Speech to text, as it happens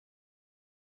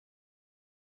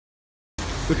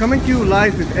We're coming to you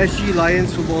live with SG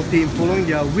Lions football team following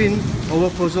their win over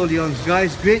Perso Lions.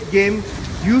 Guys, great game.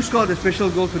 You scored a special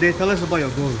goal today. Tell us about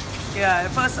your goal. Yeah,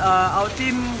 at first our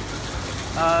team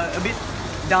a bit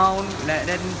down.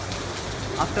 Then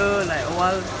after a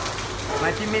while,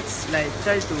 my teammates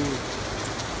try to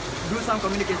do some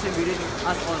communication within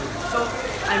us all. So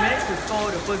I managed to score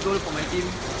the first goal for my team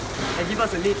and give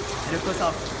us a lead in the first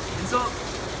half. And so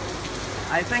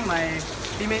I thank my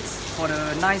teammates for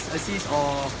the nice assist,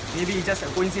 or maybe it's just a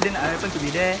coincidence I happened to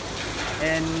be there.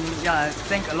 And yeah,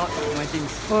 thank a lot to my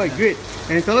teams. Alright, great.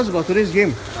 And tell us about today's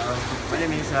game. My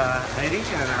name is Irish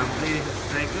and I'm playing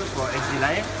striker for SG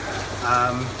Lion.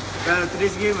 Well,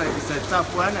 today's game is a tough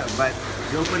one, but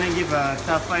the opponent give a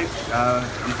tough fight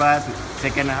in past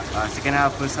second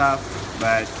half, first half.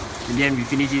 But in the end, we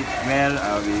finish it well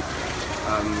with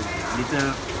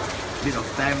little bit of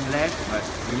time left, but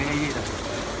we managed it.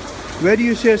 Where do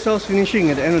you see yourselves finishing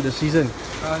at the end of the season?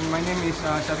 My name is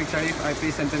Shafiq Sharif. I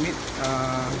play centre mid.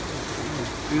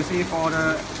 We'll see for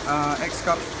the X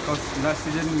Cup, because last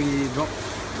season we dropped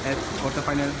at quarter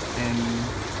final, and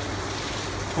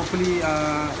hopefully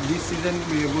this season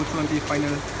we will go to the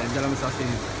final at Jalan Besar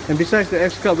Stadium. And besides the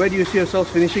X Cup, where do you see yourselves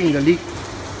finishing in the league?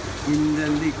 In the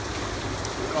league,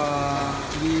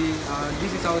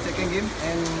 this is our second game,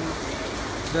 and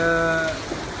the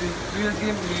previous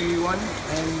game we won,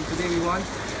 and today we won.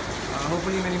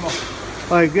 Hopefully many more.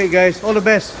 Alright, great guys. All the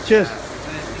best. Cheers.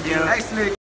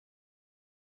 Excellent.